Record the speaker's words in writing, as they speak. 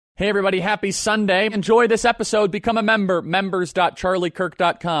Hey, everybody. Happy Sunday. Enjoy this episode. Become a member.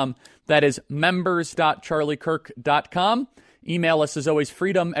 Members.charliekirk.com. That is members.charliekirk.com. Email us, as always,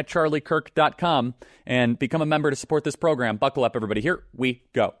 freedom@charliekirk.com. And become a member to support this program. Buckle up, everybody. Here we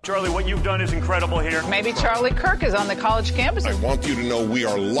go. Charlie, what you've done is incredible here. Maybe Charlie Kirk is on the college campus. I want you to know we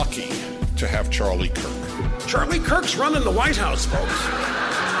are lucky to have Charlie Kirk. Charlie Kirk's running the White House, folks.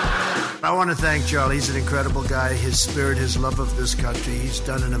 I want to thank Charlie. He's an incredible guy. His spirit, his love of this country. He's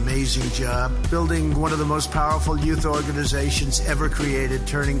done an amazing job building one of the most powerful youth organizations ever created,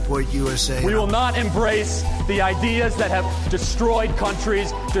 Turning Point USA. We will not embrace the ideas that have destroyed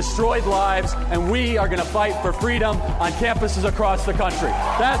countries, destroyed lives, and we are going to fight for freedom on campuses across the country.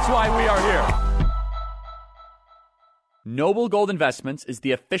 That's why we are here. Noble Gold Investments is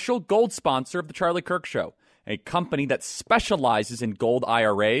the official gold sponsor of The Charlie Kirk Show, a company that specializes in gold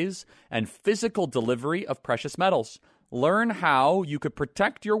IRAs and physical delivery of precious metals. Learn how you could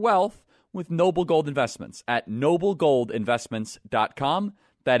protect your wealth with Noble Gold Investments at noblegoldinvestments.com.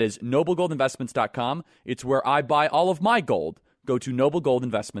 That is noblegoldinvestments.com. It's where I buy all of my gold. Go to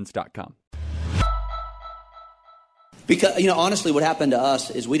noblegoldinvestments.com. Because, honestly, what happened to us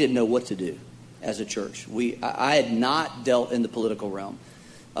is we didn't know what to do as a church. I had not dealt in the political realm.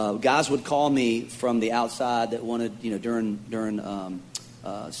 Guys would call me from the outside that wanted, during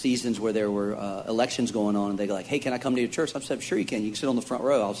seasons where there were elections going on, and they'd go like, hey, can I come to your church? I said, sure you can. You can sit on the front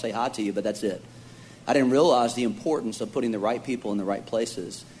row. I'll say hi to you, but that's it. I didn't realize the importance of putting the right people in the right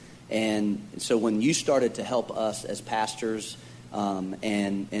places. And so when you started to help us as pastors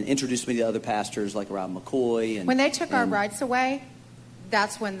and introduce me to other pastors like around McCoy. And when they took our rights away,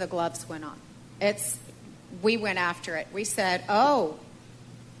 that's when the gloves went on. We went after it. We said,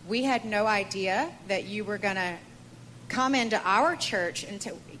 we had no idea that you were going to come into our church. And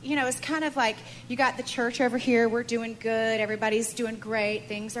it's kind of like you got the church over here. We're doing good. Everybody's doing great.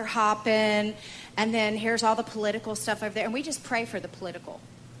 Things are hopping. And then here's all the political stuff over there. And we just pray for the political.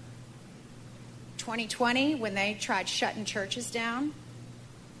 2020, when they tried shutting churches down,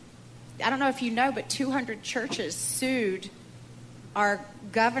 I don't know if you know, but 200 churches sued our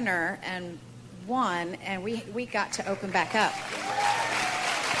governor and won. And we got to open back up.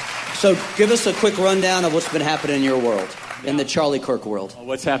 So give us a quick rundown of what's been happening in your world, in the Charlie Kirk world.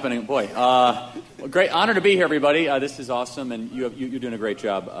 What's happening? Boy, great honor to be here, everybody. This is awesome, and you're doing a great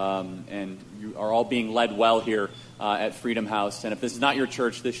job. And you are all being led well here at Freedom House. And if this is not your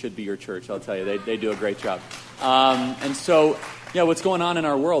church, this should be your church, I'll tell you. They do a great job. And so, what's going on in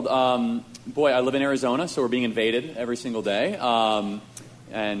our world? I live in Arizona, so we're being invaded every single day.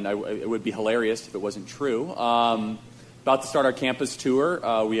 And it would be hilarious if it wasn't true. About to start our campus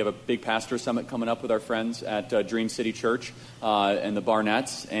tour. We have a big pastor summit coming up with our friends at Dream City Church and the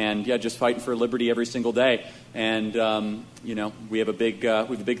Barnetts, and just fighting for liberty every single day. And we have a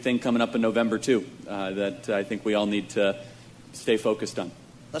big thing coming up in November too that I think we all need to stay focused on.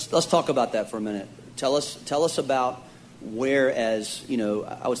 Let's talk about that for a minute. Tell us about whereas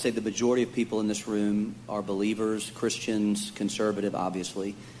I would say the majority of people in this room are believers, Christians, conservative,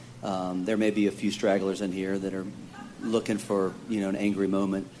 obviously. There may be a few stragglers in here that are looking for an angry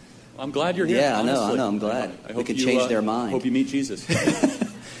moment. I'm glad you're here. Yeah, honestly. I know. I'm glad. I we could change their mind. Hope you meet Jesus.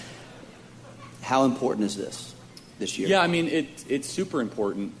 How important is this year? Yeah, it's super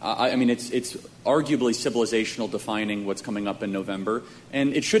important. It's arguably civilizational defining what's coming up in November,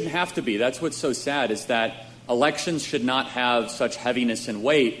 and it shouldn't have to be. That's what's so sad is that elections should not have such heaviness and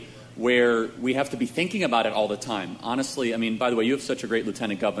weight where we have to be thinking about it all the time. Honestly, by the way, you have such a great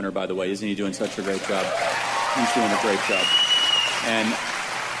lieutenant governor, by the way. Isn't he doing such a great job? He's doing a great job. And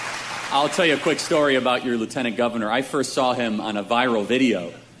I'll tell you a quick story about your lieutenant governor. I first saw him on a viral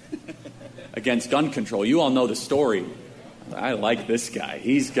video against gun control. You all know the story. I like this guy.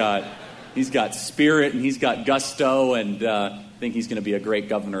 He's got spirit and he's got gusto, and I think he's going to be a great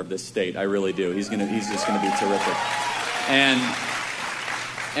governor of this state. I really do. He's just going to be terrific.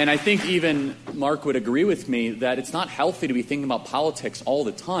 And I think even Mark would agree with me that it's not healthy to be thinking about politics all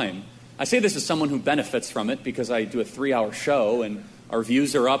the time. I say this as someone who benefits from it because I do a 3-hour show and our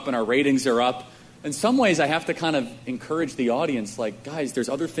views are up and our ratings are up. In some ways, I have to kind of encourage the audience, like, guys, there's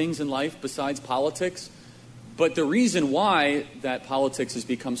other things in life besides politics. But the reason why that politics has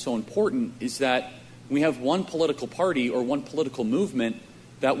become so important is that we have one political party or one political movement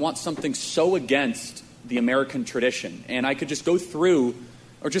that wants something so against the American tradition. And I could just go through,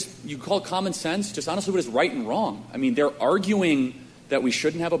 or just, you call it common sense, just honestly what is right and wrong. They're arguing that we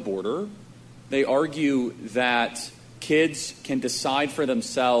shouldn't have a border. They argue that kids can decide for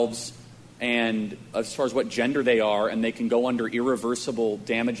themselves and as far as what gender they are, and they can go under irreversible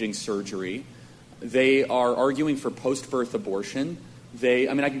damaging surgery. They are arguing for post-birth abortion.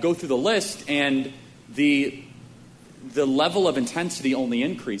 I can go through the list, and the level of intensity only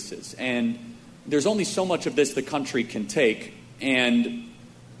increases. And there's only so much of this the country can take, and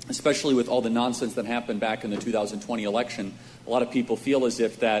especially with all the nonsense that happened back in the 2020 election, a lot of people feel as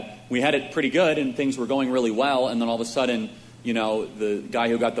if that we had it pretty good and things were going really well, and then all of a sudden, the guy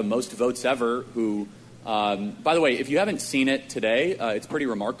who got the most votes ever, who, by the way, if you haven't seen it today, it's pretty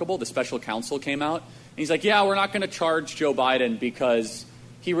remarkable. The special counsel came out, and he's like, yeah, we're not going to charge Joe Biden because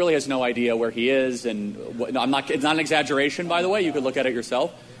he really has no idea where he is, and it's not an exaggeration, by the way. You could look at it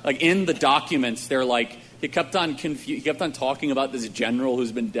yourself. Like, in the documents, they're like, he kept on talking about this general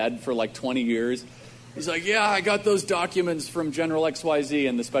who's been dead for like 20 years. He's like, yeah, I got those documents from General XYZ,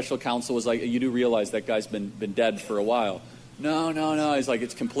 and the special counsel was like, you do realize that guy's been dead for a while. No. He's like,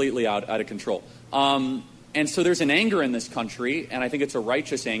 it's completely out of control. And so there's an anger in this country, and I think it's a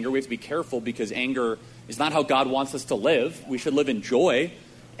righteous anger. We have to be careful because anger is not how God wants us to live. We should live in joy,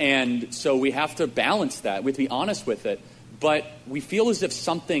 and so we have to balance that. We have to be honest with it. But we feel as if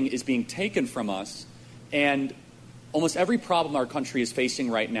something is being taken from us, and almost every problem our country is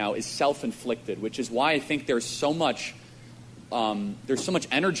facing right now is self-inflicted, which is why I think there's so much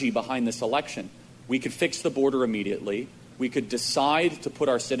energy behind this election. We could fix the border immediately. We could decide to put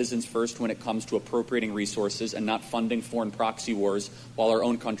our citizens first when it comes to appropriating resources and not funding foreign proxy wars while our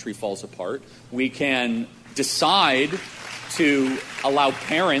own country falls apart. We can decide to allow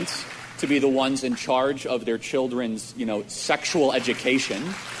parents to be the ones in charge of their children's, sexual education.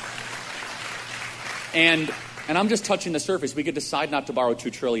 And I'm just touching the surface. We could decide not to borrow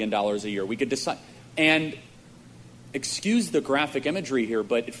 $2 trillion a year. We could decide, and excuse the graphic imagery here,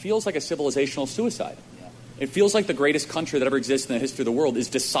 but it feels like a civilizational suicide. Yeah. It feels like the greatest country that ever existed in the history of the world is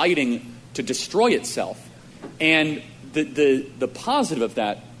deciding to destroy itself. And the positive of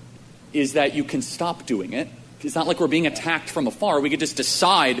that is that you can stop doing it. It's not like we're being attacked from afar. We could just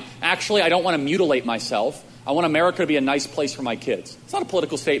decide, actually, I don't want to mutilate myself. I want America to be a nice place for my kids. It's not a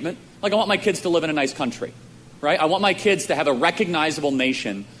political statement. Like, I want my kids to live in a nice country, right? I want my kids to have a recognizable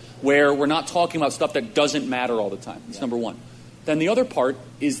nation where we're not talking about stuff that doesn't matter all the time. That's number one. Then the other part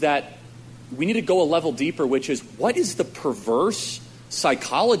is that we need to go a level deeper, which is, what is the perverse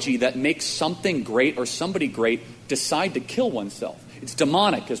psychology that makes something great or somebody great decide to kill oneself? It's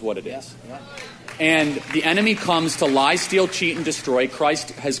demonic is what it is. Yeah. And the enemy comes to lie, steal, cheat, and destroy.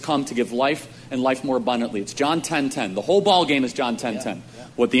 Christ has come to give life and life more abundantly. It's John 10:10. The whole ball game is John 10:10. Yeah.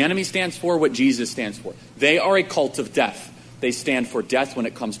 What the enemy stands for, what Jesus stands for. They are a cult of death. They stand for death when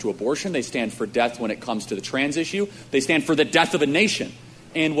it comes to abortion. They stand for death when it comes to the trans issue. They stand for the death of a nation.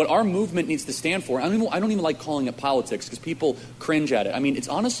 And what our movement needs to stand for, I don't even like calling it politics because people cringe at it. I mean, it's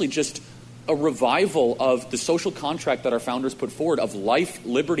honestly just a revival of the social contract that our founders put forward of life,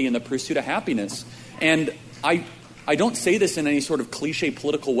 liberty, and the pursuit of happiness. And I don't say this in any sort of cliche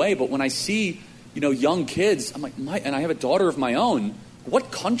political way, but when I see, young kids, I'm like, and I have a daughter of my own,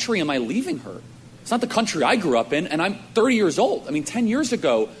 what country am I leaving her? It's not the country I grew up in, and I'm 30 years old. 10 years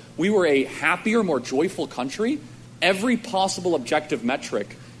ago, we were a happier, more joyful country. Every possible objective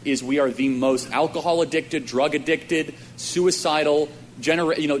metric is we are the most alcohol addicted, drug addicted, suicidal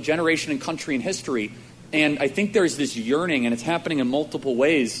generation and country in history. And I think there's this yearning, and it's happening in multiple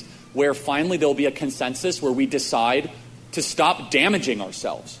ways, where finally there'll be a consensus where we decide to stop damaging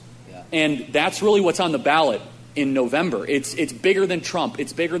ourselves. Yeah. And that's really what's on the ballot in November. It's bigger than Trump.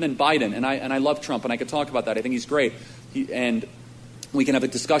 It's bigger than Biden. And I love Trump, and I could talk about that. I think he's great. And we can have a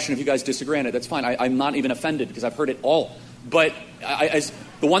discussion if you guys disagree on it. That's fine. I'm not even offended because I've heard it all. But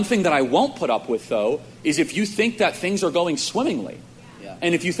the one thing that I won't put up with, though, is if you think that things are going swimmingly. Yeah.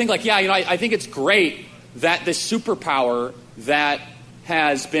 And if you think like, I think it's great that this superpower that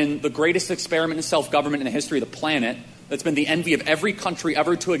has been the greatest experiment in self-government in the history of the planet, that's been the envy of every country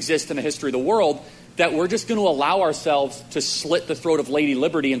ever to exist in the history of the world, that we're just going to allow ourselves to slit the throat of Lady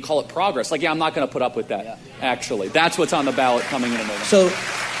Liberty and call it progress. Like, I'm not going to put up with that, actually. That's what's on the ballot coming in a moment. So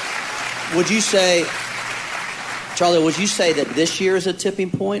would you say, Charlie, would you say that this year is a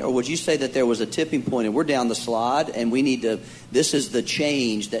tipping point, or would you say that there was a tipping point and we're down the slide and we need to, this is the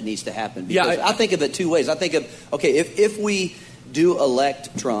change that needs to happen? Because I think of it two ways. I think of, okay, if we do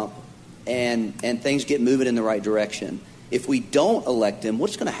elect Trump and things get moving in the right direction, if we don't elect him,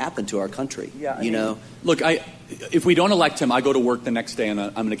 what's going to happen to our country? Look, if we don't elect him, I go to work the next day and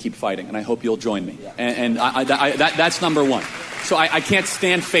I'm going to keep fighting, and I hope you'll join me. Yeah. And that's number one. So I can't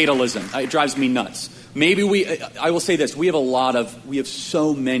stand fatalism. It drives me nuts. maybe I will say this, we have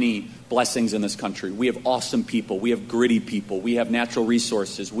so many blessings in this country. We have awesome people. We have gritty people. We have natural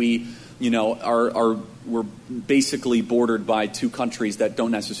resources. We, we're basically bordered by two countries that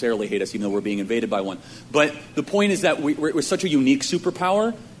don't necessarily hate us, even though we're being invaded by one. But the point is that we're such a unique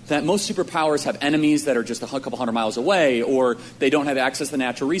superpower that most superpowers have enemies that are just a couple hundred miles away, or they don't have access to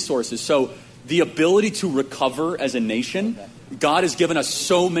natural resources. So the ability to recover as a nation, God has given us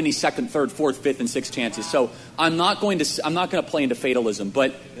so many second, third, fourth, fifth, and sixth chances. So I'm not going to play into fatalism,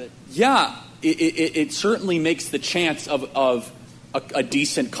 but yeah, it certainly makes the chance of a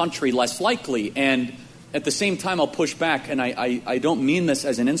decent country less likely. And at the same time, I'll push back, and I don't mean this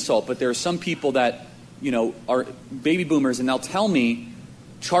as an insult, but there are some people that are baby boomers, and they'll tell me,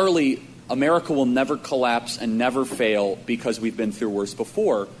 Charlie, America will never collapse and never fail because we've been through worse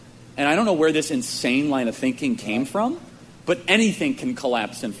before. And I don't know where this insane line of thinking came from, but anything can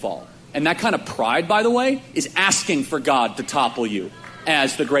collapse and fall. And that kind of pride, by the way, is asking for God to topple you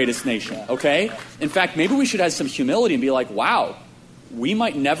as the greatest nation, okay? In fact, maybe we should have some humility and be like, wow, we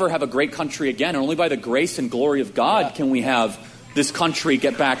might never have a great country again. And only by the grace and glory of God can we have this country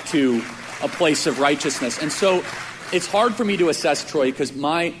get back to a place of righteousness. And so it's hard for me to assess, Troy, because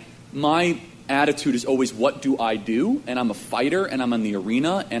my attitude is always, what do I do? And I'm a fighter, and I'm in the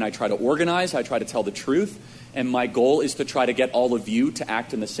arena, and I try to organize, I try to tell the truth, and my goal is to try to get all of you to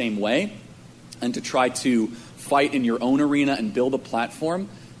act in the same way and to try to fight in your own arena and build a platform.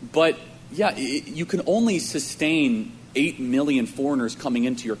 But yeah, you can only sustain 8 million foreigners coming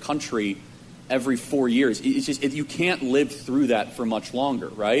into your country every 4 years. It's just, you can't live through that for much longer,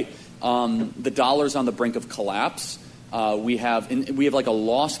 right? The dollar's on the brink of collapse. We have like a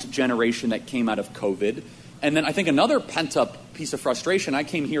lost generation that came out of COVID. And then I think another pent-up piece of frustration, I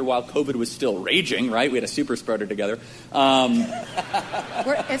came here while COVID was still raging, right? We had a super spreader together.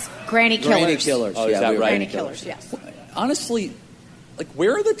 It's granny killers. Granny killers. Oh, is that right? Granny killers, yes. Honestly, like,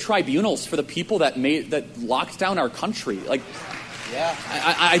 where are the tribunals for the people that locked down our country? Like,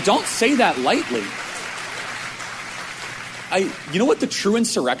 I don't say that lightly. You know what the true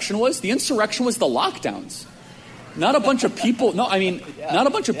insurrection was? The insurrection was the lockdowns. Not a bunch of people. No, I mean, not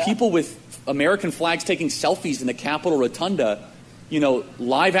a bunch of people with American flags taking selfies in the Capitol Rotunda,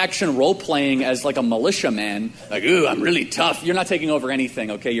 live action role playing as like a militiaman. Like, ooh, I'm really tough. You're not taking over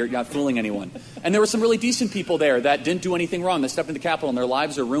anything, okay? You're not fooling anyone. And there were some really decent people there that didn't do anything wrong. They stepped in the Capitol and their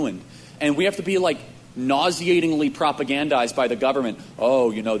lives are ruined. And we have to be like nauseatingly propagandized by the government.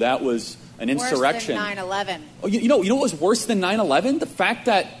 Oh, that was an insurrection. Worse than 9/11. Oh, you know what was worse than 9/11? The fact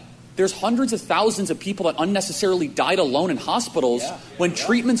that there's hundreds of thousands of people that unnecessarily died alone in hospitals when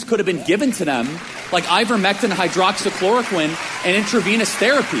treatments could have been given to them, like ivermectin, hydroxychloroquine, and intravenous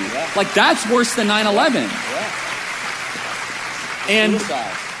therapy. Like, that's worse than 9/11.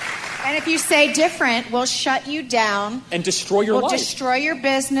 And if you say different, we'll shut you down. And destroy your life. We'll destroy your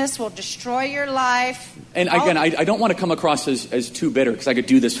business. We'll destroy your life. And again, I don't want to come across as too bitter, because I could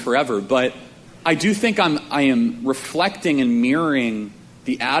do this forever, but I do think I am reflecting and mirroring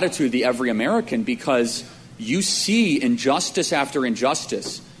the attitude of the every American, because you see injustice after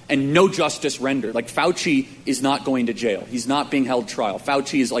injustice and no justice rendered. Like, Fauci is not going to jail. He's not being held trial.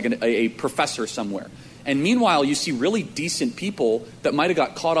 Fauci is like a professor somewhere. And meanwhile, you see really decent people that might have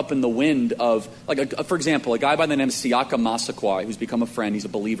got caught up in the wind of, like, for example, a guy by the name of Siaka Massaquoi, who's become a friend. He's a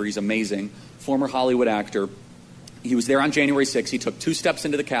believer. He's amazing. Former Hollywood actor. He was there on January 6th. He took 2 steps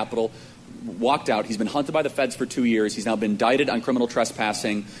into the Capitol, walked out. He's been hunted by the feds for 2 years. He's now been indicted on criminal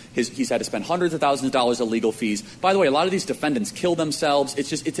trespassing. He's had to spend hundreds of thousands of dollars of legal fees. By the way, a lot of these defendants kill themselves.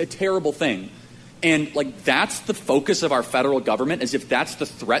 It's a terrible thing. And, like, that's the focus of our federal government, as if that's the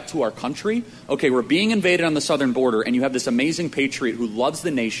threat to our country. Okay, we're being invaded on the southern border, and you have this amazing patriot who loves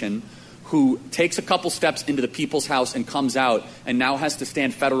the nation, who takes a couple steps into the people's house and comes out and now has to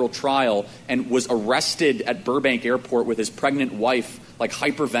stand federal trial and was arrested at Burbank Airport with his pregnant wife, like,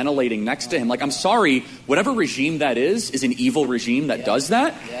 hyperventilating next to him. Like, I'm sorry, whatever regime that is an evil regime that does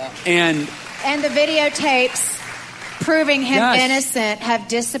that. And the videotapes proving him innocent have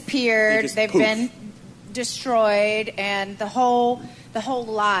disappeared. They've been destroyed, and the whole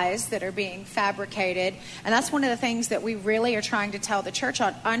lies that are being fabricated. And that's one of the things that we really are trying to tell the church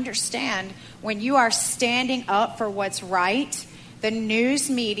on. Understand, when you are standing up for what's right, the news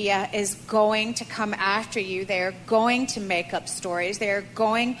media is going to come after you. They're going to make up stories. They're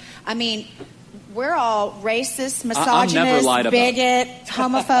going, we're all racist, misogynist, bigot,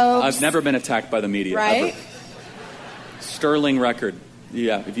 homophobes. I've never been attacked by the media. Right? Ever. Sterling record.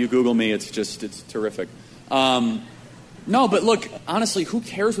 Yeah, if you Google me, it's terrific. No, but look, honestly, who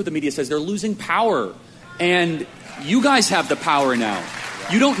cares what the media says? They're losing power. And you guys have the power now.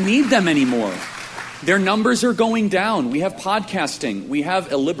 You don't need them anymore. Their numbers are going down. We have podcasting. We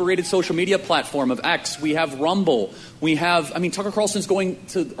have a liberated social media platform of X. We have Rumble. We have, Tucker Carlson's going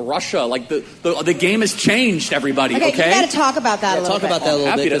to Russia. Like, the game has changed, everybody, okay? You got to talk about that a little bit. Talk about that a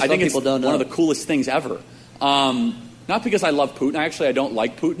little bit, because I think people don't know. one of the coolest things ever. Not because I love Putin. I don't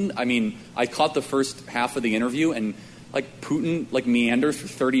like Putin. I caught the first half of the interview, and, like, Putin, like, meanders for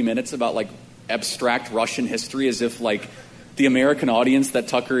 30 minutes about, like, abstract Russian history as if, like, the American audience that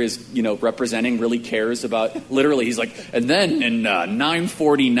Tucker is, representing really cares about. Literally, he's like, and then in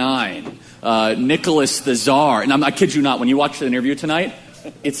 949, Nicholas the Tsar. And I kid you not, when you watch the interview tonight,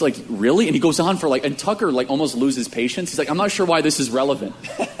 it's like, really? And he goes on for and Tucker almost loses patience. He's like, I'm not sure why this is relevant.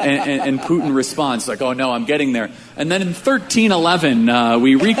 And Putin responds like, oh no, I'm getting there. And then in 1311,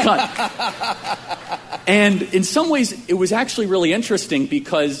 we recut. And in some ways, it was actually really interesting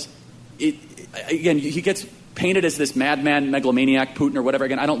because he gets painted as this madman, megalomaniac, Putin or whatever.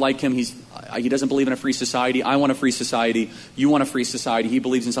 Again, I don't like him. He doesn't believe in a free society. I want a free society. You want a free society. He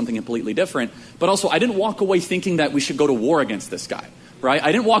believes in something completely different. But also, I didn't walk away thinking that we should go to war against this guy, right?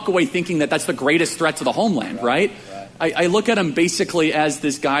 I didn't walk away thinking that that's the greatest threat to the homeland, right? I look at him basically as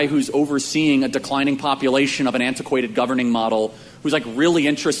this guy who's overseeing a declining population of an antiquated governing model, who's really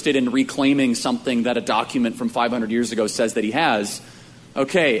interested in reclaiming something that a document from 500 years ago says that he has.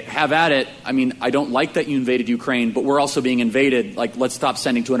 Okay, have at it. I don't like that you invaded Ukraine, but we're also being invaded. Let's stop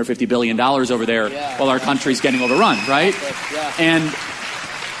sending $250 billion over there while our country's getting overrun, right? Yeah.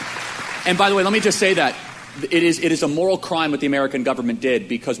 And by the way, let me just say that it is a moral crime what the American government did,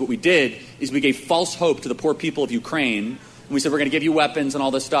 because what we did is we gave false hope to the poor people of Ukraine. And we said, we're going to give you weapons and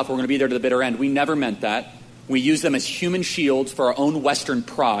all this stuff. We're going to be there to the bitter end. We never meant that. We used them as human shields for our own Western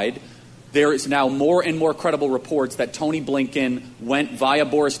pride. There is now more and more credible reports that Tony Blinken went via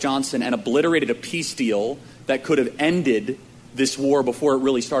Boris Johnson and obliterated a peace deal that could have ended this war before it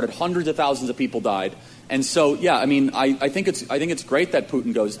really started. Hundreds of thousands of people died. And so, I think it's great that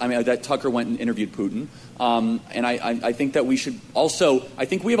Putin goes. That Tucker went and interviewed Putin. And I think that we should also, I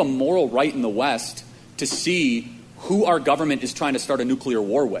think we have a moral right in the West to see who our government is trying to start a nuclear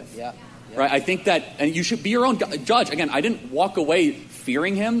war with. Yeah. Right? I think that, and you should be your own judge. Again, I didn't walk away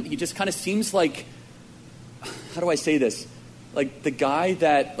fearing him. He just kind of seems like, how do I say this? Like the guy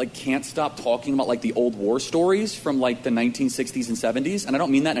that can't stop talking about the old war stories from the 1960s and 70s. And I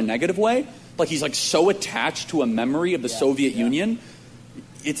don't mean that in a negative way. He's so attached to a memory of the Soviet Union.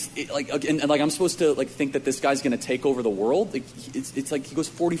 I'm supposed to think that this guy's going to take over the world. It's like he goes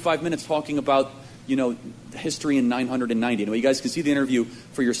 45 minutes talking about history in 990. You guys can see the interview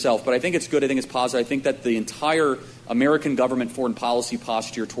for yourself, but I think it's good. I think it's positive. I think that the entire American government foreign policy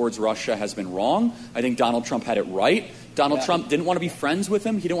posture towards Russia has been wrong. I think Donald Trump had it right. Donald Trump didn't want to be friends with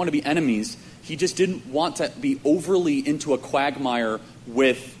him. He didn't want to be enemies. He just didn't want to be overly into a quagmire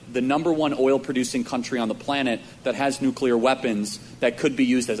with the number one oil-producing country on the planet that has nuclear weapons that could be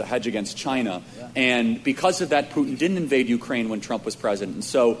used as a hedge against China. Yeah. And because of that, Putin didn't invade Ukraine when Trump was president. And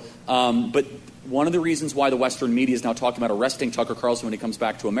so, but one of the reasons why the Western media is now talking about arresting Tucker Carlson when he comes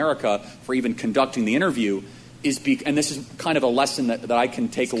back to America for even conducting the interview is and this is kind of a lesson that I can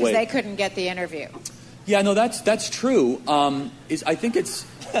take away. Because they couldn't get the interview. Yeah, no, that's true. I think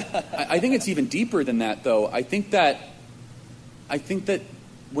it's even deeper than that, though. I think that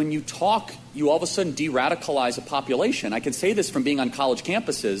when you talk, you all of a sudden de-radicalize a population. I can say this from being on college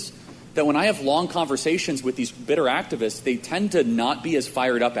campuses, that when I have long conversations with these bitter activists, they tend to not be as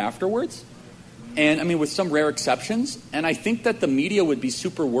fired up afterwards. And with some rare exceptions. And I think that the media would be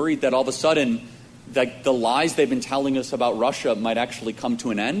super worried that all of a sudden the lies they've been telling us about Russia might actually come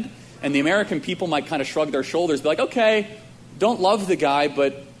to an end. And the American people might kind of shrug their shoulders, be like, okay, don't love the guy,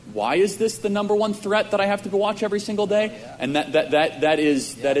 but why is this the number one threat that I have to go watch every single day? Yeah. And that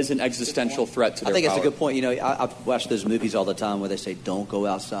is an existential threat to their power. I think it's a good point. I've watched those movies all the time where they say, don't go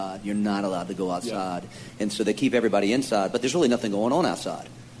outside. You're not allowed to go outside. Yeah. And so they keep everybody inside, but there's really nothing going on outside.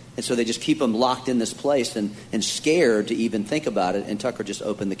 And so they just keep them locked in this place and scared to even think about it. And Tucker just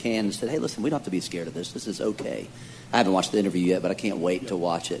opened the can and said, hey, listen, we don't have to be scared of this. This is okay. I haven't watched the interview yet, but I can't wait to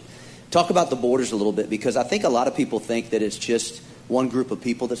watch it. Talk about the borders a little bit, because I think a lot of people think that it's just one group of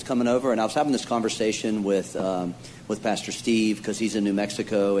people that's coming over. And I was having this conversation with Pastor Steve, because he's in New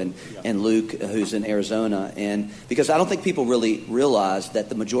Mexico, and Luke, who's in Arizona. And because I don't think people really realize that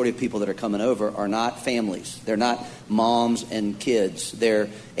the majority of people that are coming over are not families. They're not moms and kids. They're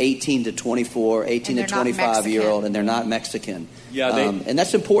 18 to 24, 18 to 25-year-old, and they're not Mexican. Yeah, and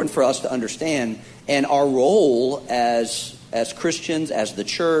that's important for us to understand. And our role as Christians, as the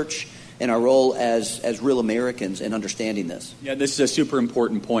church, and our role as real Americans in understanding this. Yeah, this is a super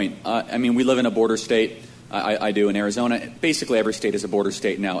important point. We live in a border state. I do in Arizona. Basically, every state is a border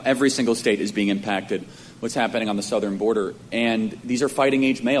state now. Every single state is being impacted. What's happening on the southern border. And these are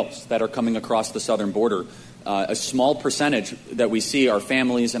fighting-age males that are coming across the southern border. A small percentage that we see are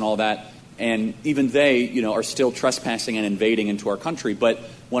families and all that, and even they, are still trespassing and invading into our country. But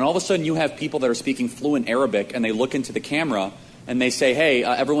when all of a sudden you have people that are speaking fluent Arabic and they look into the camera and they say, hey,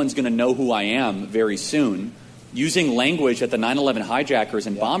 everyone's going to know who I am very soon, using language that the 9/11 hijackers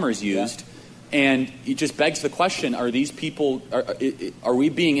and bombers used, and it just begs the question, are these people, are we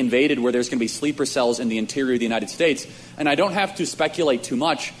being invaded where there's going to be sleeper cells in the interior of the United States? And I don't have to speculate too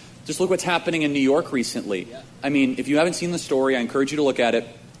much. Just look what's happening in New York recently. I mean, if you haven't seen the story, I encourage you to look at it,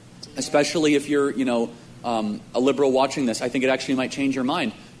 especially if you're, a liberal watching this. I think it actually might change your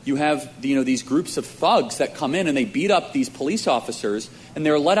mind. You have, these groups of thugs that come in and they beat up these police officers, and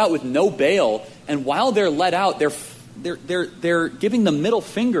they're let out with no bail. And while they're let out, they're giving the middle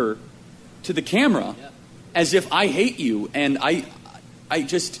finger to the camera as if I hate you. And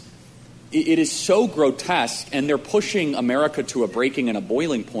it is so grotesque, and they're pushing America to a breaking and a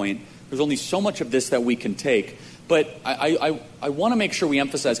boiling point. There's only so much of this that we can take. But I want to make sure we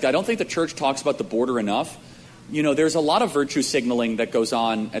emphasize, I don't think the church talks about the border enough. There's a lot of virtue signaling that goes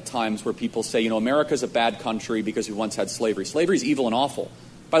on at times where people say, America's a bad country because we once had slavery. Slavery is evil and awful.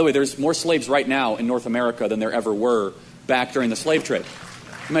 By the way, there's more slaves right now in North America than there ever were back during the slave trade.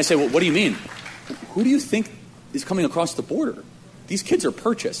 You might say, well, what do you mean? Who do you think is coming across the border? These kids are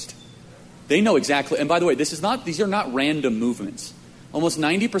purchased. They know exactly. And by the way, these are not random movements. Almost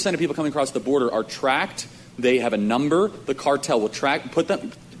 90% of people coming across the border are tracked. They have a number. The cartel will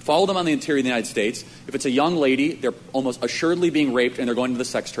follow them on the interior of the United States. If it's a young lady, they're almost assuredly being raped, and they're going to the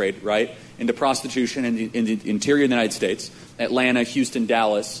sex trade, right, into prostitution in the interior of the United States, Atlanta, Houston,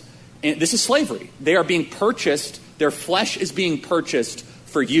 Dallas. And this is slavery. They are being purchased. Their flesh is being purchased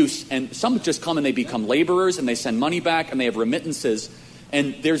for use. And some just come and they become laborers, and they send money back, and they have remittances.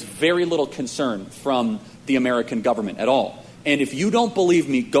 And there's very little concern from the American government at all. And if you don't believe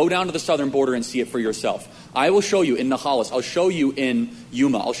me, go down to the southern border and see it for yourself. I will show you in Nogales. I'll show you in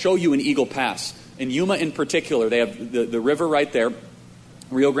Yuma. I'll show you in Eagle Pass. In Yuma in particular, they have the river right there,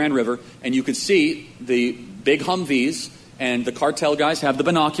 Rio Grande River, and you can see the big Humvees, and the cartel guys have the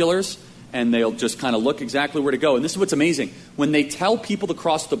binoculars, and they'll just kind of look exactly where to go. And this is what's amazing. When they tell people to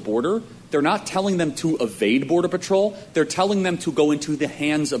cross the border, they're not telling them to evade Border Patrol. They're telling them to go into the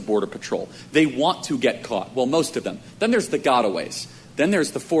hands of Border Patrol. They want to get caught. Well, most of them. Then there's the gotaways. Then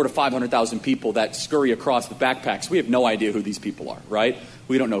there's the 400,000 to 500,000 people that scurry across with backpacks. We have no idea who these people are, right?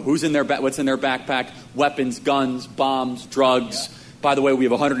 We don't know what's in their backpack. Weapons, guns, bombs, drugs. Yeah. By the way, we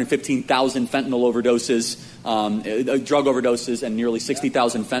have 115,000 fentanyl overdoses, drug overdoses, and nearly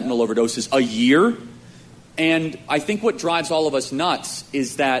 60,000 fentanyl overdoses a year. And I think what drives all of us nuts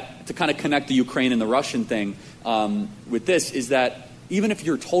is that, to kind of connect the Ukraine and the Russian thing with this, is that even if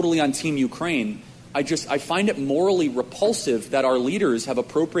you're totally on Team Ukraine, I find it morally repulsive that our leaders have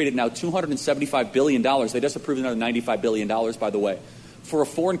appropriated now $275 billion. They just approved another $95 billion, by the way, for a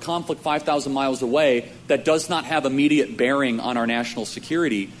foreign conflict 5,000 miles away that does not have immediate bearing on our national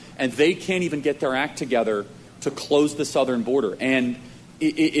security. And they can't even get their act together to close the southern border. And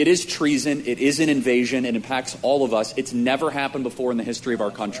it is treason. It is an invasion. It impacts all of us. It's never happened before in the history of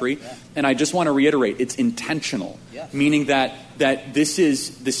our country. And I just want to reiterate, it's intentional, meaning that this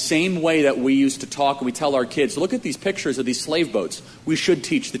is the same way that we used to talk and we tell our kids, look at these pictures of these slave boats. We should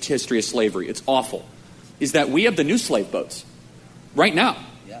teach the history of slavery. It's awful. Is that we have the new slave boats right now.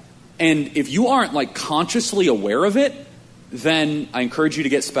 And if you aren't consciously aware of it, then I encourage you to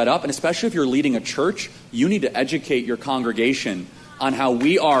get sped up. And especially if you're leading a church, you need to educate your congregation on how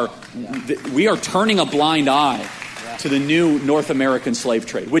we are turning a blind eye to the new North American slave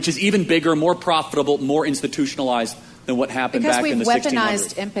trade, which is even bigger, more profitable, more institutionalized than what happened back in the 1600s. Because we've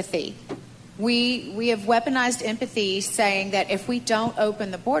weaponized empathy. We have weaponized empathy, saying that if we don't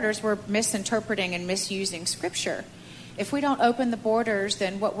open the borders, we're misinterpreting and misusing Scripture. If we don't open the borders,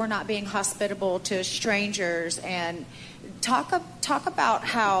 then we're not being hospitable to strangers. And talk about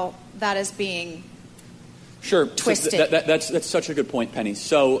how that is being Sure. twisted. So that's such a good point, Penny.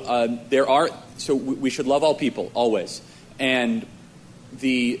 So we should love all people always, and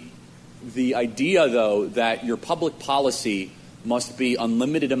the idea though that your public policy must be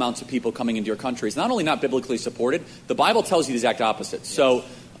unlimited amounts of people coming into your country is not only not biblically supported. The Bible tells you the exact opposite. So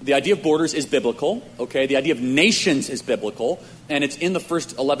The idea of borders is biblical, okay? The idea of nations is biblical, and it's in the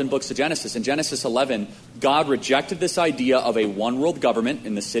first 11 books of Genesis. In Genesis 11, God rejected this idea of a one-world government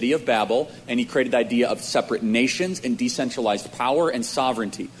in the city of Babel, and he created the idea of separate nations and decentralized power and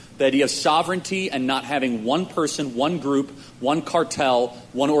sovereignty. The idea of sovereignty and not having one person, one group, one cartel,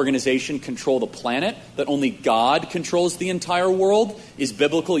 one organization control the planet, that only God controls the entire world, is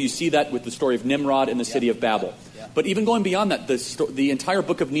biblical. You see that with the story of Nimrod in the city of Babel. But even going beyond that, the entire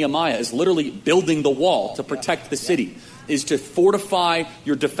book of Nehemiah is literally building the wall to protect the city, is to fortify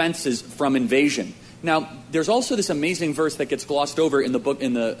your defenses from invasion. Now, there's also this amazing verse that gets glossed over in the book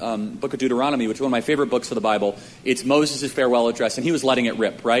of Deuteronomy, which is one of my favorite books of the Bible. It's Moses' farewell address, and he was letting it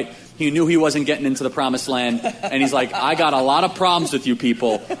rip, right? He knew he wasn't getting into the promised land, and he's like, I got a lot of problems with you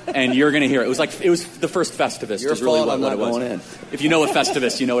people, and you're going to hear it. It was the first Festivus. Your is really fault, what I'm not it was. going in. If you know what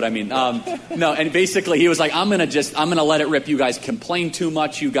Festivus, you know what I mean. No, and basically he was like, I'm going to let it rip. You guys complain too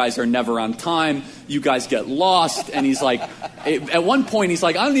much. You guys are never on time. You guys get lost. And he's like, at one point he's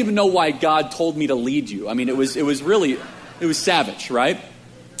like, I don't even know why God told me to lead you. I mean, it was savage, right?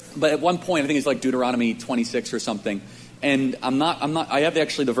 But at one point, I think it's like Deuteronomy 26 or something. And I have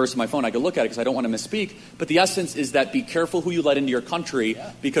actually the verse on my phone. I could look at it because I don't want to misspeak. But the essence is that be careful who you let into your country,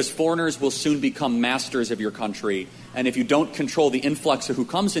 because foreigners will soon become masters of your country. And if you don't control the influx of who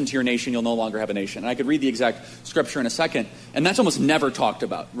comes into your nation, you'll no longer have a nation. And I could read the exact scripture in a second. And that's almost never talked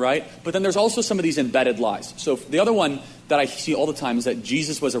about, right? But then there's also some of these embedded lies. So the other one that I see all the time is that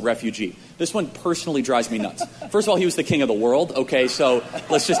Jesus was a refugee. This one personally drives me nuts. First of all, he was the king of the world. Okay, so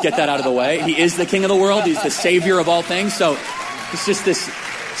let's just get that out of the way. He is the king of the world. He's the savior of all things. So it's just this.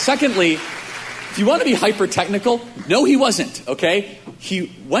 Secondly, if you want to be hyper-technical, no, he wasn't, okay?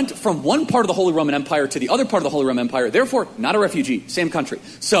 He went from one part of the Holy Roman Empire to the other part of the Holy Roman Empire, therefore not a refugee, same country.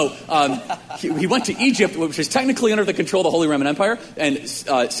 So he went to Egypt, which is technically under the control of the Holy Roman Empire, and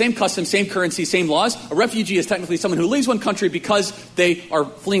same customs, same currency, same laws. A refugee is technically someone who leaves one country because they are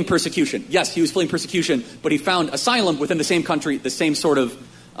fleeing persecution. Yes, he was fleeing persecution, but he found asylum within the same country, the same sort of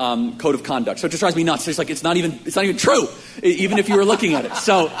code of conduct. So it just drives me nuts. It's like it's not even true, even if you were looking at it.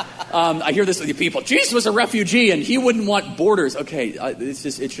 So I hear this with people. Jesus was a refugee and he wouldn't want borders. Okay,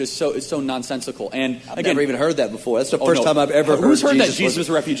 it's so nonsensical. And I've never even heard that before. That's the first time I've ever heard. Who's heard that Jesus was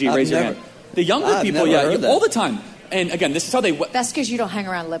a refugee? Raise your hand. The younger people, all the time. And again, this is how they. That's because you don't hang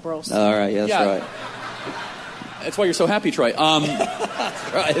around liberals. All right, that's right. That's why you're so happy, Troy.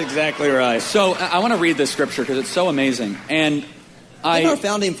 That's right, exactly right. So I want to read this scripture because it's so amazing. And our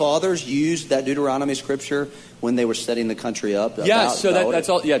founding fathers used that Deuteronomy scripture when they were setting the country up? That's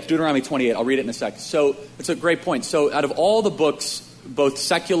all. Yeah, Deuteronomy 28. I'll read it in a sec. So it's a great point. So out of all the books, both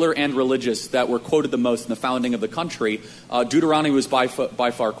secular and religious, that were quoted the most in the founding of the country, Deuteronomy was by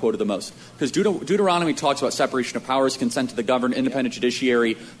far quoted the most. Because Deuteronomy talks about separation of powers, consent to the governed, independent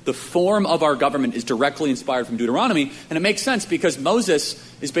judiciary. The form of our government is directly inspired from Deuteronomy. And it makes sense because Moses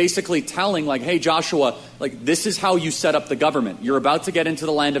is basically telling, like, hey, Joshua, like, this is how you set up the government. You're about to get into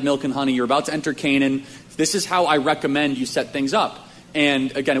the land of milk and honey. You're about to enter Canaan. This is how I recommend you set things up.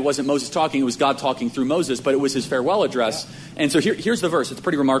 And again, it wasn't Moses talking, it was God talking through Moses, but it was his farewell address. And so here's the verse. It's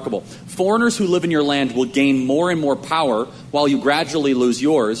pretty remarkable. Foreigners who live in your land will gain more and more power while you gradually lose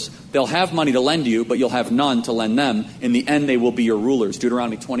yours. They'll have money to lend you, but you'll have none to lend them. In the end, they will be your rulers.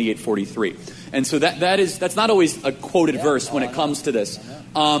 Deuteronomy 28:43. And so that's not always a quoted verse when it comes to this.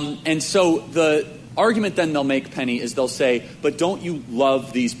 And so the argument then they'll make, Penny, is they'll say, but don't you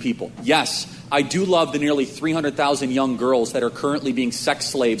love these people? Yes, I do love the nearly 300,000 young girls that are currently being sex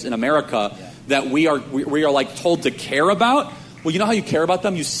slaves in America that we are like told to care about. Well, you know how you care about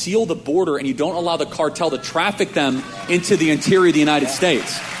them? You seal the border and you don't allow the cartel to traffic them into the interior of the United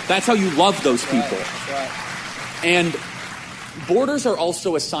States. That's how you love those people. And borders are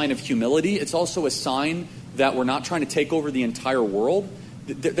also a sign of humility. It's also a sign that we're not trying to take over the entire world.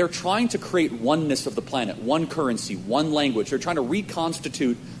 They're trying to create oneness of the planet, one currency, one language. They're trying to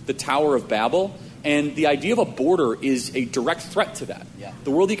reconstitute the Tower of Babel. And the idea of a border is a direct threat to that. Yeah.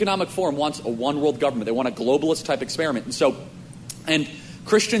 The World Economic Forum wants a one world government. They want a globalist type experiment. And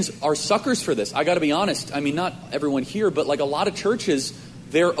Christians are suckers for this. I got to be honest. I mean, not everyone here, but like a lot of churches,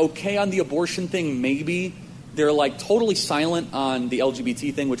 they're okay on the abortion thing, maybe. They're like totally silent on the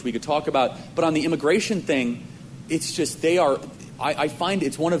LGBT thing, which we could talk about. But on the immigration thing, it's just I find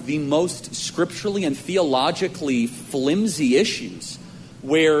it's one of the most scripturally and theologically flimsy issues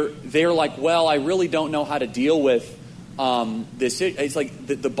where they're like, well, I really don't know how to deal with It's like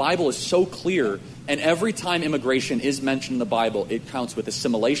the Bible is so clear, and every time immigration is mentioned in the Bible, it counts with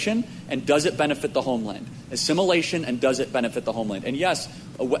assimilation and does it benefit the homeland? Assimilation and does it benefit the homeland? And yes,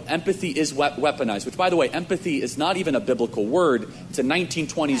 empathy is weaponized, which, by the way, empathy is not even a biblical word. It's a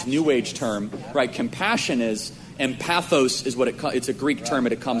 1920s New Age term, right? Compassion is, and pathos is what it's a Greek term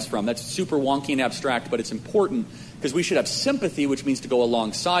that it comes from. That's super wonky and abstract, but it's important because we should have sympathy, which means to go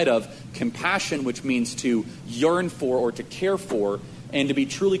alongside of, compassion, which means to yearn for or to care for, and to be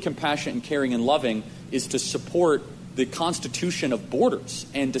truly compassionate and caring and loving is to support the constitution of borders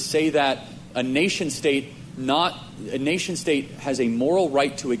and to say that a nation state has a moral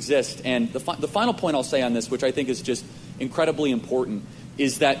right to exist. And the final point I'll say on this, which I think is just incredibly important,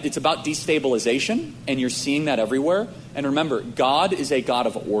 is that it's about destabilization, and you're seeing that everywhere. And remember, God is a God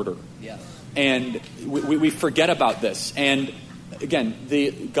of order. Yes. And we forget about this. And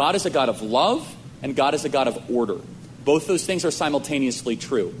again, God is a God of love, and God is a God of order. Both those things are simultaneously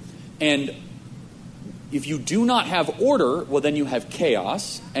true. And if you do not have order, well, then you have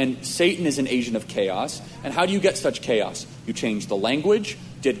chaos, and Satan is an agent of chaos. And how do you get such chaos? You change the language.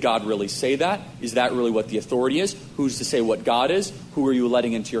 Did God really say that? Is that really what the authority is? Who's to say what God is? Who are you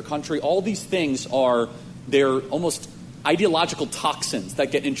letting into your country? All these things they're almost ideological toxins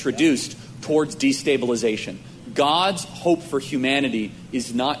that get introduced towards destabilization. God's hope for humanity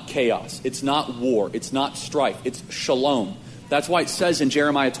is not chaos. It's not war. It's not strife. It's shalom. That's why it says in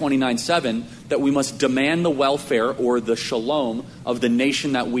Jeremiah 29:7 that we must demand the welfare or the shalom of the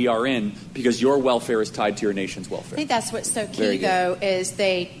nation that we are in, because your welfare is tied to your nation's welfare. I think that's what's so key, though, is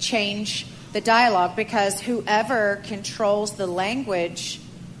they change the dialogue, because whoever controls the language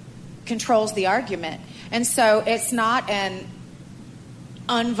controls the argument. And so it's not an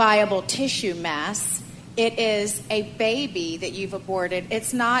unviable tissue mass. It is a baby that you've aborted.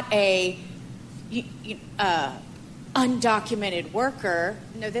 It's not a undocumented worker.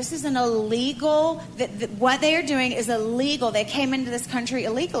 No, this is an illegal. What they are doing is illegal. They came into this country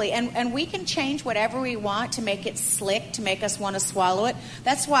illegally, and we can change whatever we want to make it slick, to make us want to swallow it.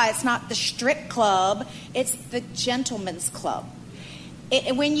 That's why it's not the strip club; it's the gentleman's club.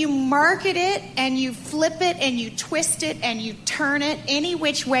 When you market it and you flip it and you twist it and you turn it any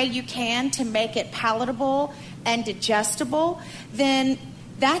which way you can to make it palatable and digestible, then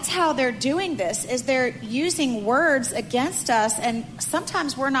that's how they're doing this, is they're using words against us, and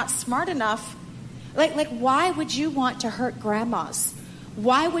sometimes we're not smart enough. Like why would you want to hurt grandmas?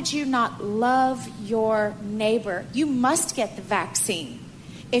 Why would you not love your neighbor? You must get the vaccine.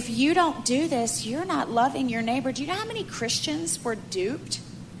 If you don't do this, you're not loving your neighbor. Do you know how many Christians were duped?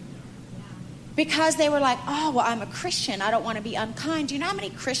 Because they were like, oh, well, I'm a Christian. I don't want to be unkind. Do you know how many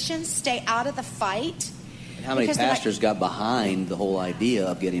Christians stay out of the fight? And how many pastors got behind the whole idea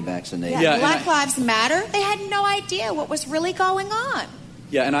of getting vaccinated? Yeah, Black Lives Matter. They had no idea what was really going on.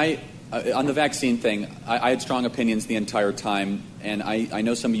 Yeah, and on the vaccine thing, I had strong opinions the entire time, and I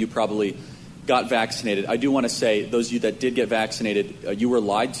know some of you probably got vaccinated. I do want to say, those of you that did get vaccinated, you were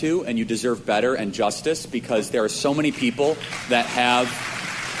lied to, and you deserve better and justice, because there are so many people that have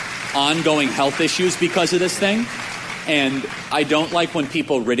ongoing health issues because of this thing. And I don't like when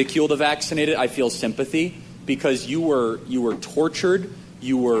people ridicule the vaccinated. I feel sympathy, because you were tortured,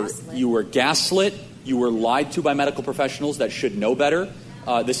 you were gaslit, you were lied to by medical professionals that should know better.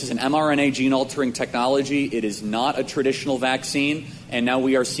 This is an mRNA gene-altering technology. It is not a traditional vaccine. And now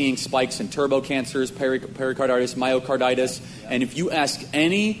we are seeing spikes in turbo cancers, pericarditis, myocarditis. And if you ask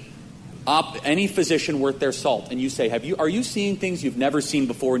any physician worth their salt and you say, are you seeing things you've never seen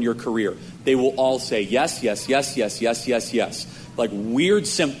before in your career? They will all say yes, yes, yes, yes, yes, yes, yes. Like weird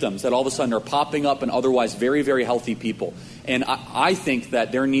symptoms that all of a sudden are popping up in otherwise very, very healthy people. And I think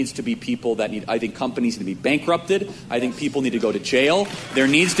that there needs to be people I think companies need to be bankrupted. I think people need to go to jail. There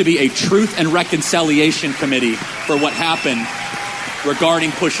needs to be a truth and reconciliation committee for what happened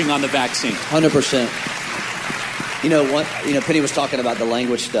regarding pushing on the vaccine. 100%. Penny was talking about the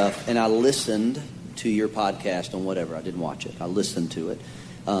language stuff, and I listened to your podcast on whatever. I didn't watch it. I listened to it.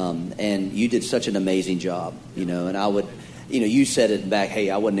 And you did such an amazing job, and I would, you said it back,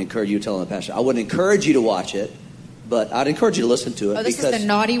 hey, I wouldn't encourage you telling the pastor. I wouldn't encourage you to watch it, but I'd encourage you to listen to it. Oh, this is the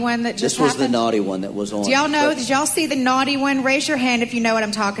naughty one that just happened? This was the naughty one that was on. Do y'all know? Did y'all see the naughty one? Raise your hand if you know what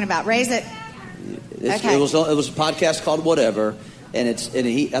I'm talking about. Raise it. Okay. It was a podcast called Whatever. And I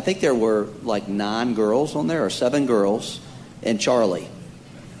think there were like 9 girls on there, or 7 girls, and Charlie.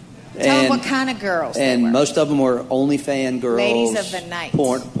 Tell them what kind of girls they were. And most of them were OnlyFans girls. Ladies of the night.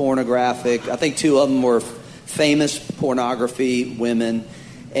 Pornographic. I think 2 of them were famous pornography women.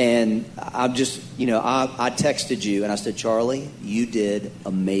 And I'm just, I texted you and I said, Charlie, you did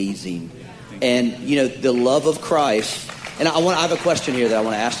amazing. And, the love of Christ. And I have a question here that I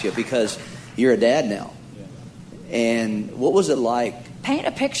want to ask you, because you're a dad now. And what was it like? Paint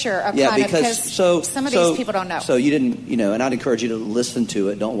a picture of because some of these people don't know. So you didn't, and I'd encourage you to listen to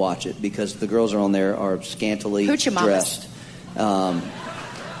it. Don't watch it, because the girls are on there are scantily dressed. Whatever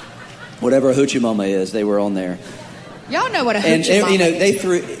a hoochie mama is, they were on there. Y'all know what a hoochie mama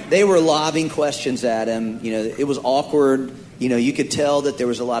is. They were lobbing questions at him. It was awkward. You could tell that there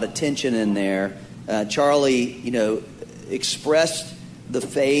was a lot of tension in there. Charlie, expressed the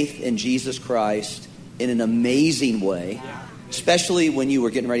faith in Jesus Christ in an amazing way, especially when you were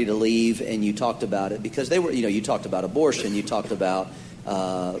getting ready to leave and you talked about it, because they were, you talked about abortion, you talked about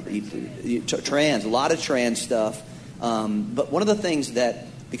trans, a lot of trans stuff. But one of the things that,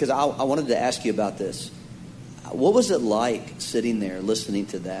 because I wanted to ask you about this, what was it like sitting there listening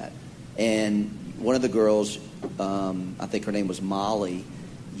to that? And one of the girls, I think her name was Molly,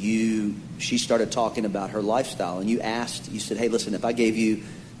 she started talking about her lifestyle, and you said, hey, listen, if I gave you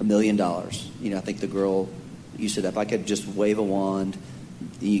 $1 million, I think the girl, you said, if I could just wave a wand,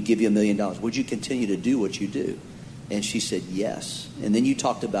 you give you $1 million, would you continue to do what you do? And she said, yes. And then you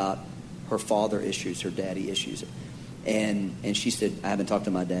talked about her father issues, her daddy issues. And she said, I haven't talked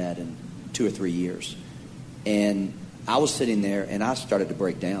to my dad in 2 or 3 years. And I was sitting there, and I started to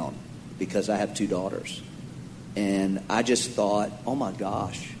break down, because I have 2 daughters. And I just thought, oh my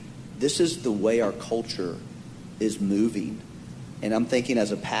gosh, this is the way our culture is moving. And I'm thinking,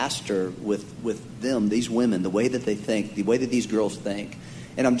 as a pastor, with them, these women, the way that they think, the way that these girls think.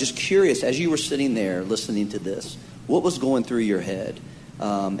 And I'm just curious, as you were sitting there listening to this, what was going through your head?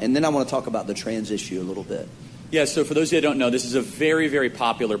 And then I want to talk about the trans issue a little bit. Yeah, so for those of you that don't know, this is a very, very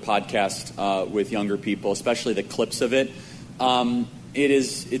popular podcast with younger people, especially the clips of it.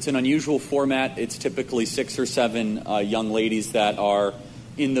 It's an unusual format. It's typically 6 or 7 young ladies that are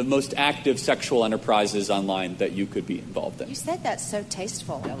in the most active sexual enterprises online that you could be involved in. You said that so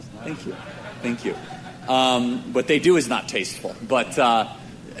tasteful. Thank you. What they do is not tasteful. But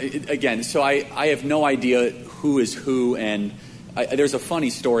again, so I have no idea who is who, and there's a funny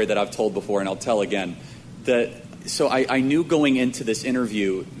story that I've told before, and I'll tell again. So I knew going into this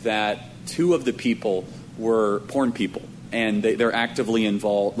interview that 2 of the people were porn people. And they're actively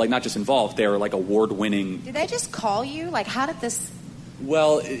involved, like not just involved, they're like award-winning. Did they just call you? Like, how did this?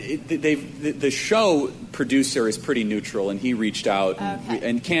 Well, the show producer is pretty neutral, and he reached out.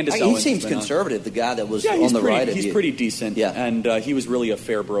 And Candace Owens. He seems conservative, the guy that was on the right of you. He's pretty decent, and he was really a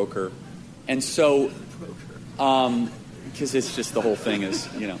fair broker. And so, because it's just the whole thing is,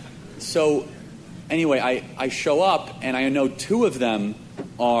 So, anyway, I show up, and I know 2 of them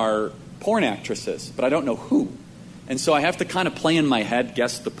are porn actresses, but I don't know who. And so I have to kind of play in my head,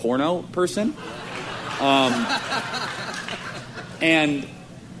 guess the porno person. And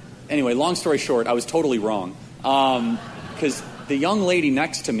anyway, long story short, I was totally wrong. Because the young lady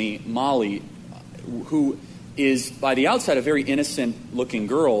next to me, Molly, who is, by the outside, a very innocent-looking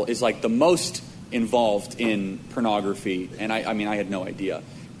girl, is like the most involved in pornography. And I mean, I had no idea.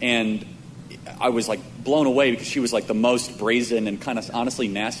 And I was like blown away because she was like the most brazen and kind of honestly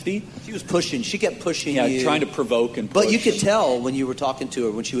nasty. She was pushing. She kept pushing you. Yeah, trying to provoke and push. But you could tell when you were talking to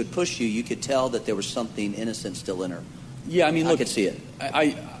her, when she would push you, you could tell that there was something innocent still in her. Yeah, I mean, look. I could see it.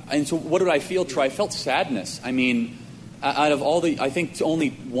 And so what did I feel, Troy? I felt sadness. I mean, out of all I think only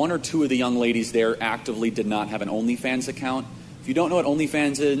 1 or 2 of the young ladies there actively did not have an OnlyFans account. If you don't know what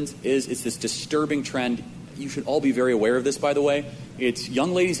OnlyFans is, it's this disturbing trend. You should all be very aware of this, by the way. It's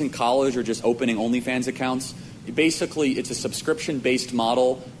young ladies in college are just opening OnlyFans accounts. Basically, it's a subscription-based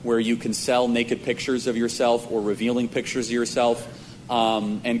model where you can sell naked pictures of yourself or revealing pictures of yourself.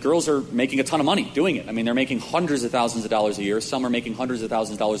 And girls are making a ton of money doing it. I mean, they're making hundreds of thousands of dollars a year. Some are making hundreds of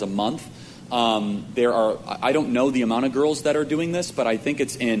thousands of dollars a month. I don't know the amount of girls that are doing this, but I think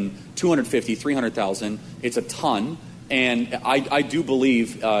it's in 250, 300,000. It's a ton. And I do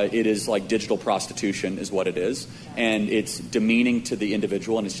believe it is like digital prostitution is what it is. And it's demeaning to the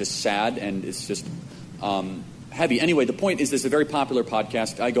individual, and it's just sad, and it's just heavy. Anyway, the point is this is a very popular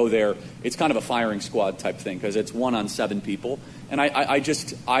podcast. I go there. It's kind of a firing squad type thing because it's 1 on 7 people. And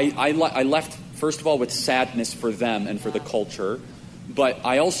I left, first of all, with sadness for them and for the culture. But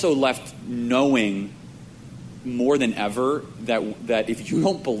I also left knowing more than ever that if you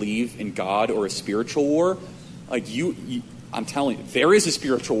don't believe in God or a spiritual war, like I'm telling you, there is a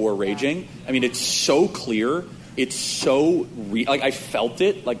spiritual war raging. I mean, it's so clear. It's so real. Like, I felt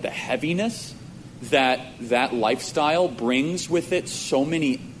it, like the heaviness that lifestyle brings with it so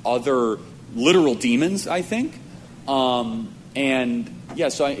many other literal demons, I think. And yeah,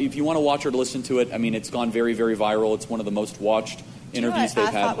 so if you want to watch or to listen to it, I mean, it's gone very, very viral. It's one of the most watched interviews they've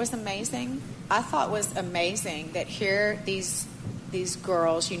had. I thought was amazing? I thought was amazing that here these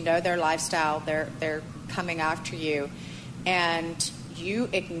girls, you know their lifestyle, they're coming after you, and you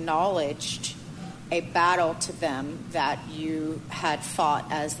acknowledged a battle to them that you had fought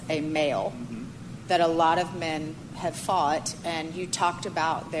as a male, that a lot of men have fought, and you talked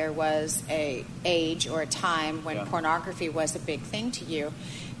about there was a age or a time when pornography was a big thing to you,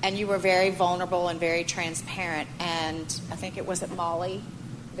 and you were very vulnerable and very transparent, and I think it was Molly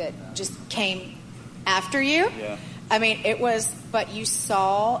that just came after you. Yeah. I mean, it was, but you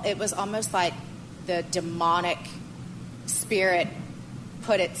saw, it was almost like the demonic spirit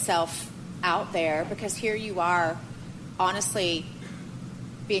put itself out there, because here you are honestly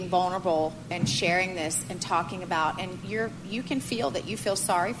being vulnerable and sharing this and talking about, and you can feel that you feel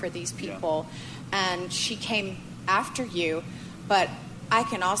sorry for these people, and she came after you. But I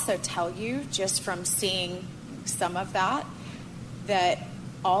can also tell you, just from seeing some of that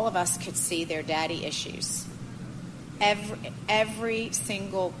all of us could see their daddy issues. Every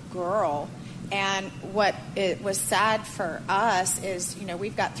single girl. And what it was sad for us is,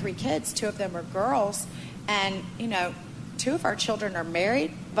 we've got 3 kids, 2 of them are girls, and 2 of our children are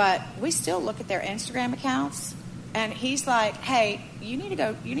married, but we still look at their Instagram accounts, and he's like, "Hey, you need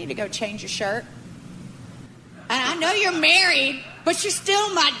to go change your shirt. And I know you're married, but you're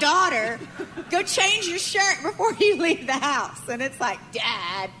still my daughter. Go change your shirt before you leave the house." And it's like,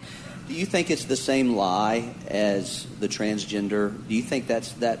 Dad. Do you think it's the same lie as the transgender? Do you think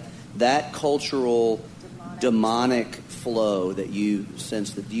that's that cultural demonic flow that you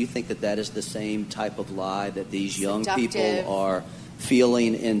sense? Do you think that is the same type of lie that these young people are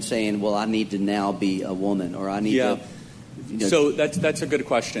feeling and saying, well, I need to now be a woman, or I need to... So that's a good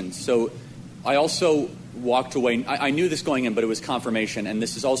question. So I also walked away. I knew this going in, but it was confirmation, and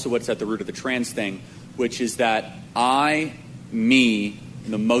this is also what's at the root of the trans thing, which is that me,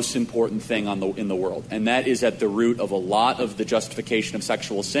 the most important thing in the world. And that is at the root of a lot of the justification of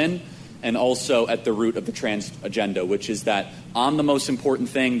sexual sin, and also at the root of the trans agenda, which is that I'm the most important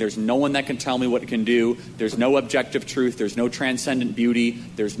thing. There's no one that can tell me what it can do. There's no objective truth. There's no transcendent beauty.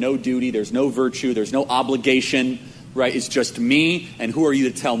 There's no duty. There's no virtue. There's no obligation, right? It's just me, and who are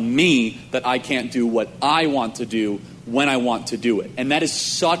you to tell me that I can't do what I want to do when I want to do it? And that is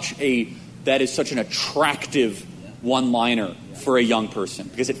such an attractive one-liner for a young person,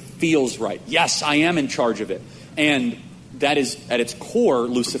 because it feels right. Yes, I am in charge of it. And that is at its core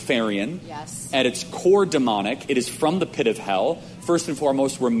Luciferian, at its core demonic. It is from the pit of hell. First and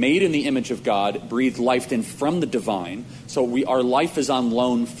foremost, we're made in the image of God, breathed life in from the divine. So our life is on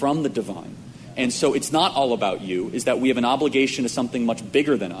loan from the divine. And so it's not all about you, is that we have an obligation to something much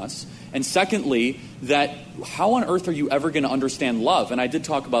bigger than us. And secondly, that how on earth are you ever going to understand love? And I did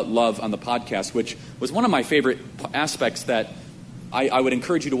talk about love on the podcast, which was one of my favorite aspects that I would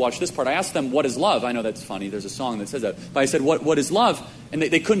encourage you to watch this part. I asked them, what is love? I know that's funny. There's a song that says that. But I said, what is love? And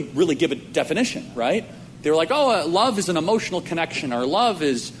they couldn't really give a definition, right? They were like, love is an emotional connection, or love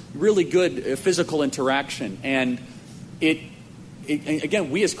is really good physical interaction. And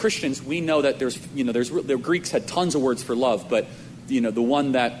again, we as Christians, we know that the Greeks had tons of words for love, but the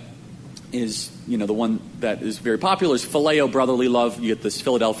one that is very popular is phileo, brotherly love. You get this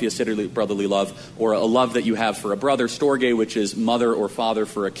Philadelphia city brotherly love, or a love that you have for a brother. Storge, which is mother or father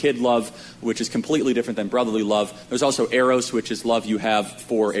for a kid love, which is completely different than brotherly love. There's also eros, which is love you have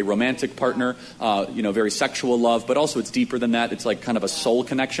for a romantic partner, very sexual love, but also it's deeper than that. It's like kind of a soul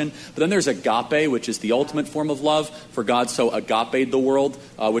connection. But then there's agape, which is the ultimate form of love. For God so agape the world,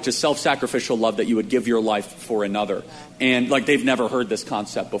 which is self-sacrificial love, that you would give your life for another. And they've never heard this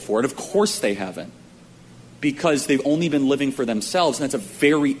concept before. And of course they haven't, because they've only been living for themselves, and that's a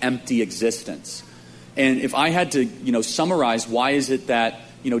very empty existence. And if I had to, summarize why is it that,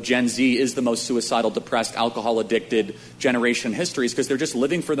 Gen Z is the most suicidal, depressed, alcohol-addicted generation in history, is because they're just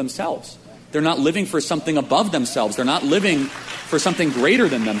living for themselves. They're not living for something above themselves. They're not living for something greater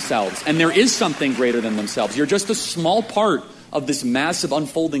than themselves. And there is something greater than themselves. You're just a small part of this massive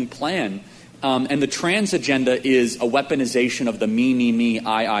unfolding plan. And the trans agenda is a weaponization of the me,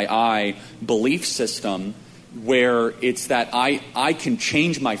 I belief system, where it's that I can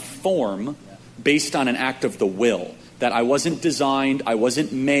change my form based on an act of the will. That I wasn't designed, I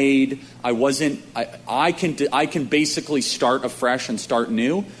wasn't made, I can basically start afresh and start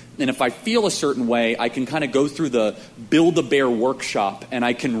new. And if I feel a certain way, I can kind of go through the Build-A-Bear workshop, and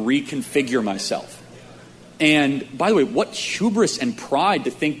I can reconfigure myself. And by the way, what hubris and pride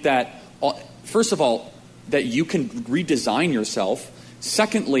to think that, first of all, that you can redesign yourself.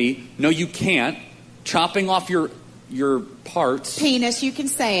 Secondly, no, you can't. Chopping off your your parts. Penis, you can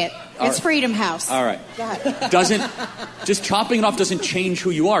say it. It's Freedom House. All right. Go ahead. Just chopping it off doesn't change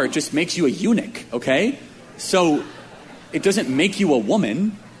who you are. It just makes you a eunuch, okay? So it doesn't make you a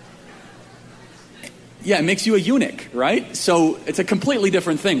woman. Yeah, it makes you a eunuch, right? So it's a completely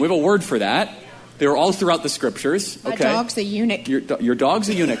different thing. We have a word for that. They're all throughout the scriptures. Okay? My dog's a eunuch. Your dog's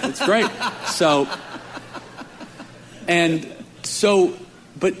a eunuch. That's great.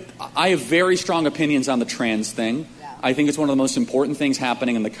 But I have very strong opinions on the trans thing. I think it's one of the most important things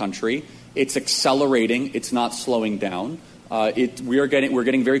happening in the country. It's accelerating. It's not slowing down. We're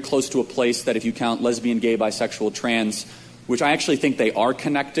getting very close to a place that if you count lesbian, gay, bisexual, trans, which I actually think they are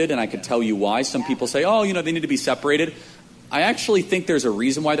connected, and I could tell you why. Some people say, they need to be separated. I actually think there's a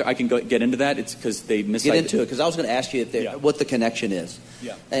reason why. I can get into that. It's because they get into it, because I was going to ask you what the connection is.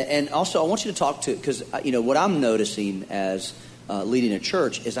 Yeah. And also, I want you to talk to, because what I'm noticing as leading a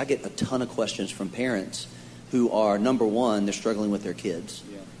church is I get a ton of questions from parents who are, number one, they're struggling with their kids.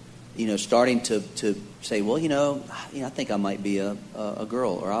 Yeah. Starting to say, well, I think I might be a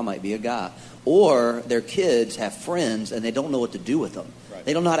girl, or I might be a guy. Or their kids have friends and they don't know what to do with them. Right.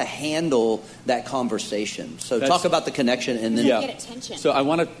 They don't know how to handle that conversation. So talk about the connection and then get attention. So I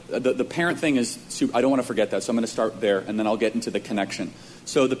want to the parent thing is super, I don't want to forget that. So I'm going to start there and then I'll get into the connection.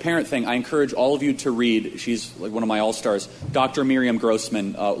 So the parent thing, I encourage all of you to read. She's like one of my all-stars, Dr. Miriam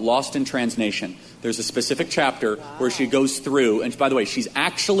Grossman, Lost in Transnation. There's a specific chapter where she goes through, and by the way, she's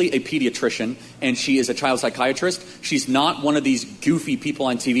actually a pediatrician, and she is a child psychiatrist. She's not one of these goofy people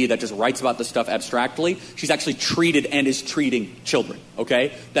on TV that just writes about this stuff abstractly. She's actually treated and is treating children,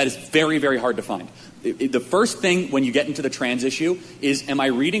 okay? That is very, very hard to find. The first thing when you get into the trans issue is, am I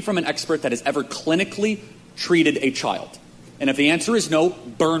reading from an expert that has ever clinically treated a child? And if the answer is no,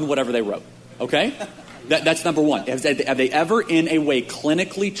 burn whatever they wrote, okay? That's number one. Have they ever in a way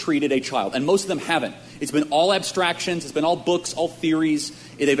clinically treated a child? And most of them haven't. It's been all abstractions. It's been all books, all theories.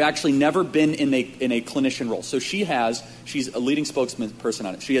 They've actually never been in a clinician role. So she's a leading spokesperson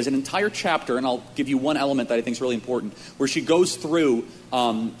on it. She has an entire chapter, and I'll give you one element that I think is really important, where she goes through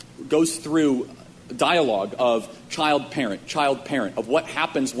dialogue of child-parent, of what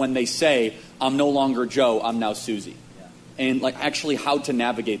happens when they say, I'm no longer Joe, I'm now Susie. And actually how to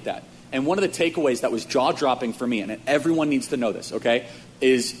navigate that. And one of the takeaways that was jaw-dropping for me, and everyone needs to know this, okay,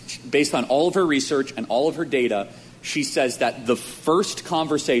 is based on all of her research and all of her data, she says that the first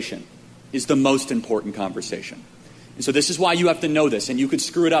conversation is the most important conversation. And so this is why you have to know this, and you could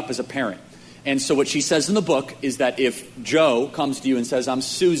screw it up as a parent. And so what she says in the book is that if Joe comes to you and says, I'm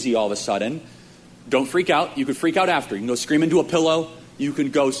Susie all of a sudden, don't freak out. You could freak out after. You can go scream into a pillow. You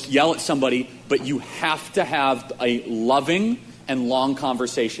can go yell at somebody, but you have to have a loving and long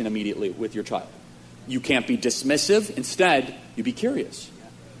conversation immediately with your child. You can't be dismissive. Instead, you be curious.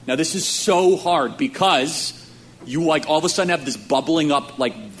 Now, this is so hard because you all of a sudden have this bubbling up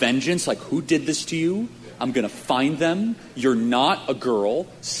vengeance, who did this to you? I'm going to find them. You're not a girl.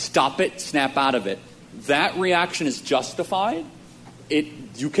 Stop it. Snap out of it. That reaction is justified.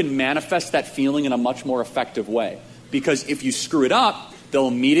 You can manifest that feeling in a much more effective way. Because if you screw it up, they'll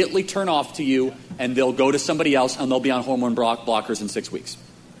immediately turn off to you, and they'll go to somebody else, and they'll be on hormone blockers in 6 weeks.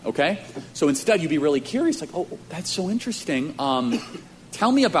 Okay? So instead, you be really curious, oh, that's so interesting.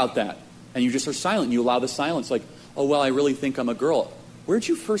 Tell me about that. And you just are silent. You allow the silence, oh, well, I really think I'm a girl. Where'd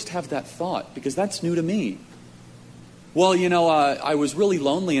you first have that thought? Because that's new to me. Well, I was really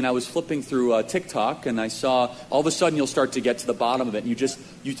lonely, and I was flipping through TikTok, and I saw, all of a sudden, you'll start to get to the bottom of it, and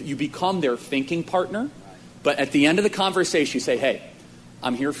you become their thinking partner. But at the end of the conversation, you say, hey,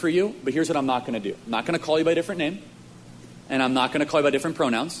 I'm here for you, but here's what I'm not going to do. I'm not going to call you by a different name, and I'm not going to call you by different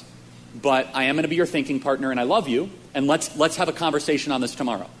pronouns, but I am going to be your thinking partner, and I love you, and let's have a conversation on this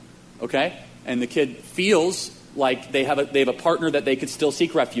tomorrow, okay? And the kid feels like they have a partner that they could still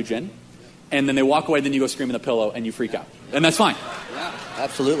seek refuge in, and then they walk away, then you go scream in the pillow, and you freak out. And that's fine. Yeah,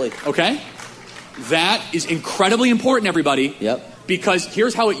 absolutely. Okay? That is incredibly important, everybody. Yep. Because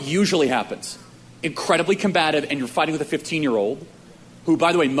here's how it usually happens. Incredibly combative, and you're fighting with a 15-year-old who,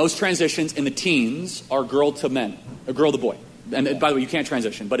 by the way, most transitions in the teens are girl to men, a girl to boy. And by the way, you can't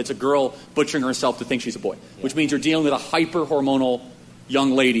transition, but it's a girl butchering herself to think she's a boy, which means you're dealing with a hyper-hormonal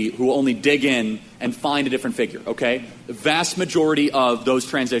young lady who will only dig in and find a different figure, okay? The vast majority of those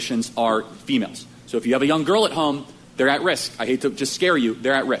transitions are females. So if you have a young girl at home, they're at risk. I hate to just scare you.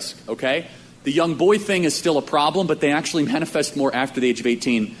 They're at risk, okay? The young boy thing is still a problem, but they actually manifest more after the age of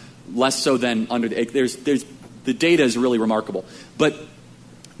 18, less so than under the age. The data is really remarkable. But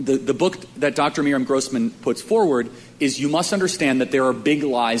the book that Dr. Miriam Grossman puts forward is you must understand that there are big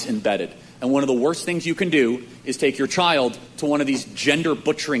lies embedded. And one of the worst things you can do is take your child to one of these gender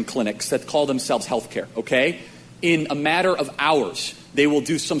butchering clinics that call themselves healthcare, okay? in a matter of hours, they will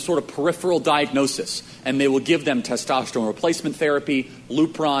do some sort of peripheral diagnosis, and they will give them testosterone replacement therapy,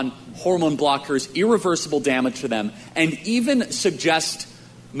 Lupron, hormone blockers, irreversible damage to them, and even suggest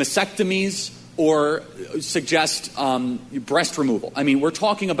mastectomies or suggest breast removal. I mean, we're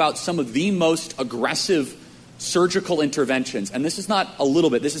talking about some of the most aggressive surgical interventions, and this is not a little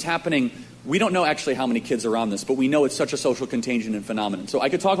bit. This is happening. We don't know actually how many kids are on this, but we know it's such a social contagion and phenomenon. So I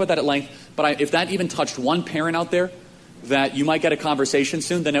could talk about that at length, but if that even touched one parent out there, that you might get a conversation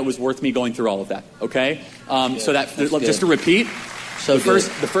soon, then it was worth me going through all of that, okay? So that, just to repeat,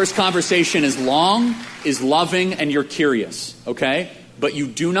 the first conversation is long, is loving, and you're curious, okay? But you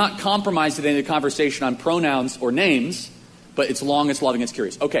do not compromise at the end of the conversation on pronouns or names, but it's long, it's loving, it's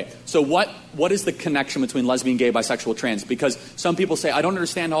curious. Okay, so what is the connection between lesbian, gay, bisexual, trans? Because some people say, I don't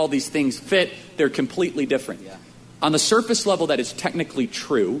understand how all these things fit. They're completely different. Yeah. On the surface level, that is technically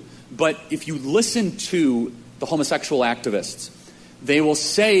true, but if you listen to the homosexual activists, they will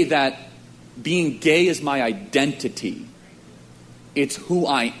say that being gay is my identity. It's who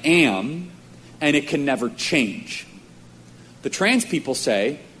I am, and it can never change. The trans people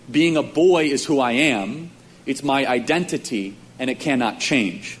say, being a boy is who I am, it's my identity, and it cannot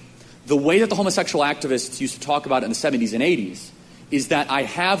change. The way that the homosexual activists used to talk about it in the 70s and 80s is that I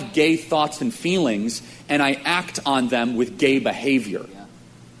have gay thoughts and feelings, and I act on them with gay behavior. Yeah.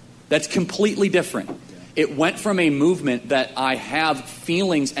 That's completely different. It went from a movement that I have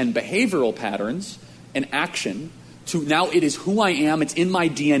feelings and behavioral patterns and action to now it is who I am, it's in my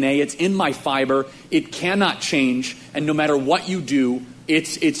DNA, it's in my fiber, it cannot change, and no matter what you do,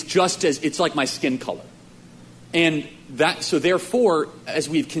 it's like my skin color. And so therefore, as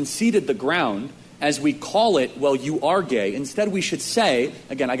we've conceded the ground, as we call it, well, you are gay, instead we should say,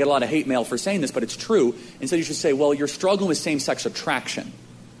 again, I get a lot of hate mail for saying this, but it's true, instead you should say, well, you're struggling with same-sex attraction.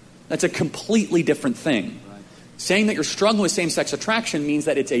 That's a completely different thing. Right. Saying that you're struggling with same-sex attraction means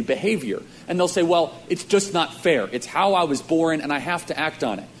that it's a behavior. And they'll say, well, it's just not fair. It's how I was born, and I have to act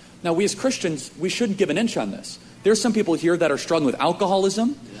on it. Now, we as Christians, we shouldn't give an inch on this. There's some people here that are struggling with alcoholism.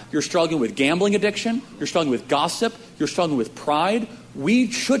 Yeah. You're struggling with gambling addiction. You're struggling with gossip. You're struggling with pride. We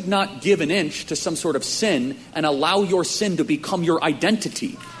should not give an inch to some sort of sin and allow your sin to become your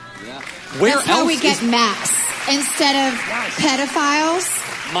identity. Yeah. That's how we get Max instead of pedophiles.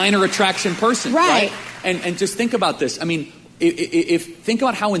 Minor attraction person, right? And just think about this. I mean, think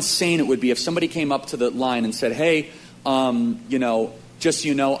about how insane it would be if somebody came up to the line and said, hey, just so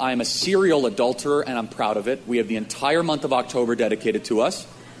you know, I'm a serial adulterer and I'm proud of it. We have the entire month of October dedicated to us.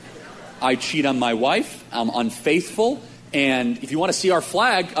 I cheat on my wife. I'm unfaithful. And if you want to see our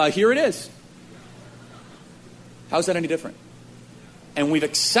flag, here it is. How's that any different? And we've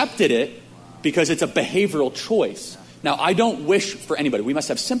accepted it because it's a behavioral choice. Now, I don't wish for anybody. We must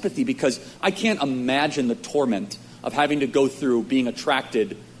have sympathy because I can't imagine the torment of having to go through being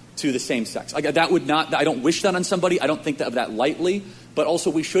attracted to the same sex. I don't wish that on somebody. I don't think of that lightly. But also,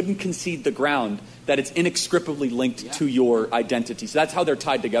 we shouldn't concede the ground that it's inextricably linked to your identity. So that's how they're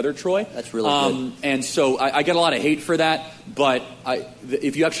tied together, Troy. That's really good. And so I get a lot of hate for that. But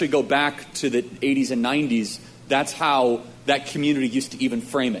if you actually go back to the 80s and 90s, that's how that community used to even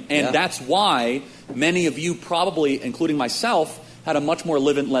frame it. And that's why many of you probably, including myself, had a much more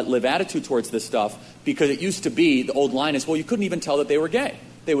live and let live attitude towards this stuff, because it used to be, the old line is, well, you couldn't even tell that they were gay.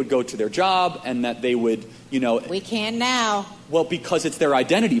 They would go to their job and that they would, We can now. Well, because it's their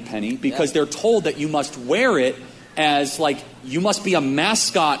identity, Penny, because they're told that you must wear it as, you must be a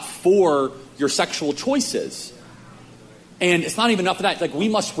mascot for your sexual choices. And it's not even enough of that. We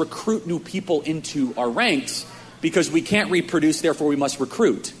must recruit new people into our ranks because we can't reproduce, therefore we must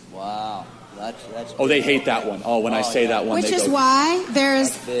recruit. Wow. That's oh, they hate that one. Oh, when I say that one, which is why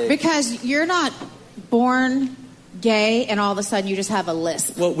because you're not born gay and all of a sudden you just have a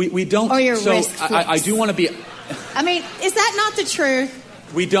lisp. Well, we don't. Or your wrist flips. I do want to be. I mean, is that not the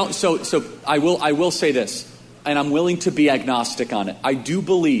truth? We don't. So I will say this, and I'm willing to be agnostic on it. I do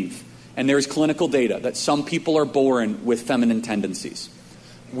believe, and there is clinical data, that some people are born with feminine tendencies.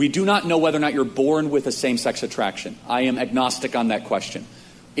 We do not know whether or not you're born with a same-sex attraction. I am agnostic on that question.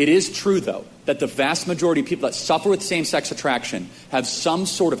 It is true, though, that the vast majority of people that suffer with same-sex attraction have some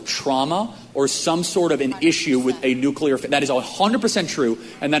sort of trauma or some sort of an issue with a nuclear family. That is 100% true,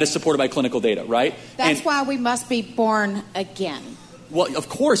 and that is supported by clinical data, right? That's why we must be born again. Well, of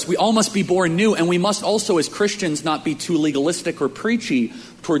course, we all must be born new, and we must also, as Christians, not be too legalistic or preachy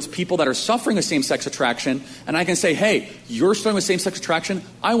towards people that are suffering with same-sex attraction. And I can say, hey, you're struggling with same-sex attraction.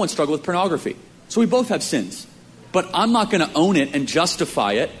 I once struggled with pornography. So we both have sins. But I'm not going to own it and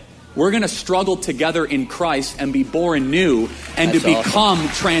justify it We're going to struggle together in Christ and be born new and That's to become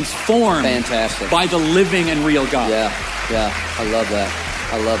transformed Fantastic. by the living and real God. Yeah. I love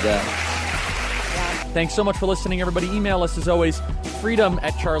that. Thanks so much for listening, everybody. Email us, as always,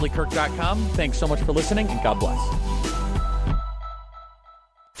 freedom@charliekirk.com. Thanks so much for listening, and God bless.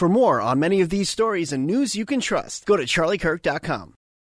 For more on many of these stories and news you can trust, go to charliekirk.com.